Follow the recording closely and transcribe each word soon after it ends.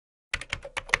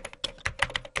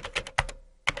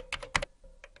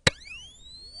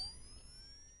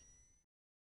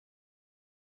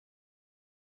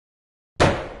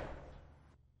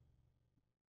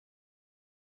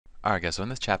Alright guys, so in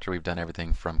this chapter we've done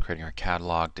everything from creating our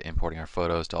catalog to importing our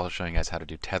photos to also showing you guys how to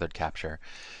do tethered capture.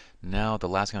 Now the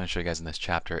last thing I'm going to show you guys in this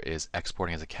chapter is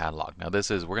exporting as a catalog. Now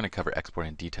we're going to cover exporting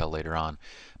in detail later on,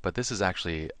 but this is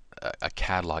actually a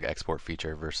catalog export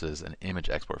feature versus an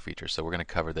image export feature. So we're going to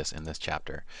cover this in this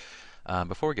chapter.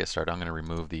 Before we get started, I'm going to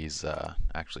remove these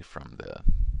actually from the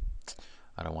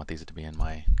I don't want these to be in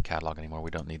my catalog anymore.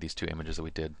 We don't need these two images that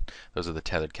we did. Those are the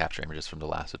tethered capture images from the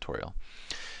last tutorial.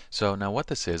 So now what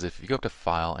this is, if you go up to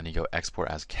File and you go Export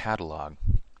as Catalog,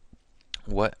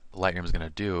 what Lightroom is going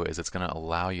to do is it's going to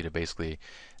allow you to basically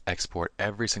export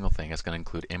every single thing. It's going to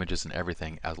include images and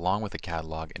everything along with the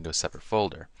catalog into a separate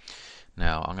folder.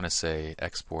 Now I'm going to say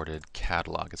Exported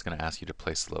Catalog. It's going to ask you to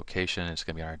place the location. It's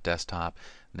going to be on our desktop.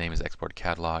 Name is Export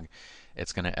Catalog.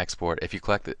 It's going to export, if you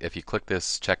click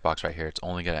this checkbox right here, it's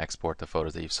only going to export the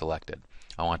photos that you've selected.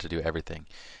 I want it to do everything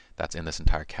that's in this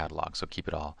entire catalog, so keep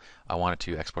it all. I want it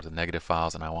to export the negative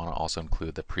files, and I want to also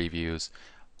include the previews.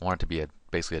 I want it to be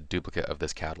basically a duplicate of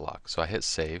this catalog. So I hit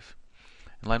save,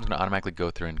 and Lightroom's going to automatically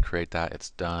go through and create that.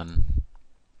 It's done.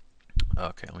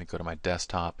 Okay, let me go to my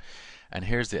desktop, and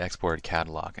here's the exported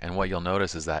catalog. And what you'll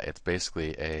notice is that it's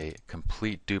basically a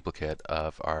complete duplicate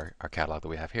of our catalog that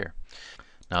we have here.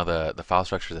 Now the file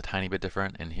structure is a tiny bit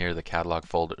different. In here, the catalog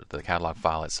folder, the catalog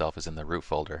file itself is in the root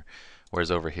folder, whereas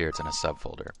over here it's in a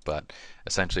subfolder. But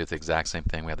essentially, it's the exact same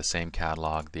thing. We have the same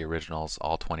catalog, the originals,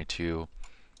 all 22.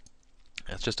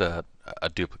 It's just a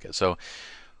duplicate. So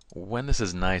when this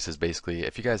is nice is basically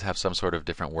if you guys have some sort of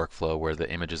different workflow where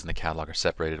the images in the catalog are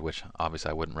separated, which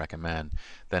obviously I wouldn't recommend,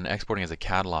 then exporting as a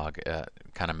catalog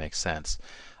kind of makes sense.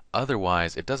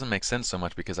 Otherwise, it doesn't make sense so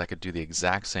much because I could do the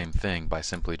exact same thing by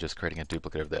simply just creating a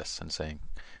duplicate of this and saying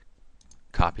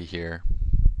copy here,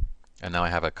 and now I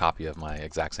have a copy of my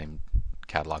exact same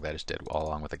catalog that I just did, all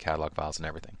along with the catalog files and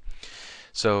everything.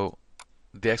 So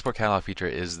the export catalog feature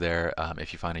is there.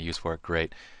 If you find a use for it,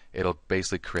 great. It'll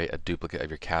basically create a duplicate of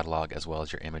your catalog as well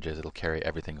as your images. It'll carry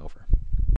everything over.